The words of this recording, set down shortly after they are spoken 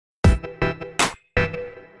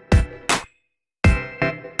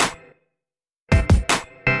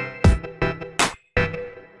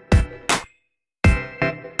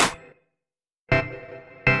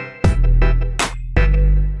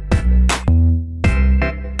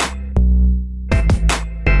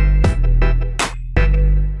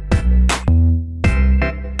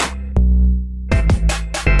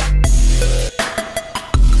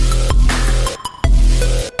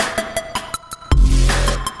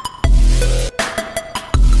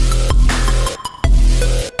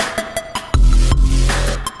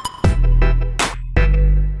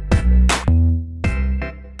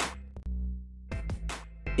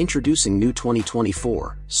Introducing new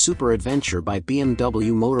 2024 Super Adventure by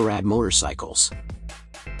BMW Motorrad Motorcycles.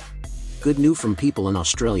 Good news from people in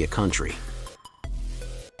Australia country.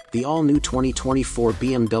 The all-new 2024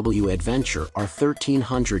 BMW Adventure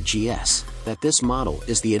R1300gs, that this model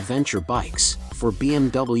is the adventure bikes for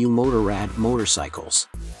BMW Motorrad motorcycles.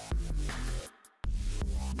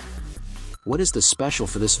 What is the special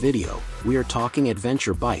for this video? We are talking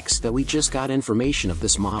adventure bikes that we just got information of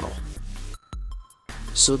this model.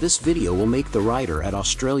 So this video will make the rider at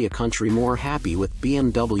Australia country more happy with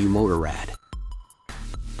BMW Motorrad.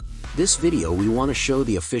 This video we want to show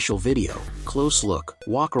the official video, close look,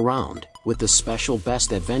 walk around, with the special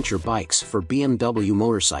best adventure bikes for BMW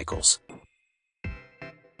motorcycles.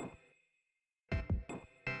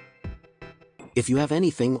 If you have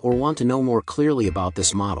anything or want to know more clearly about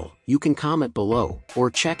this model, you can comment below,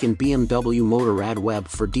 or check in BMW Motorrad web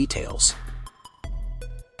for details.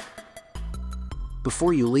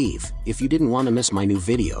 Before you leave, if you didn't want to miss my new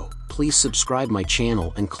video, please subscribe my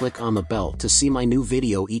channel and click on the bell to see my new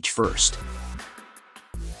video each first.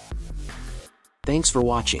 Thanks for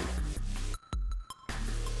watching.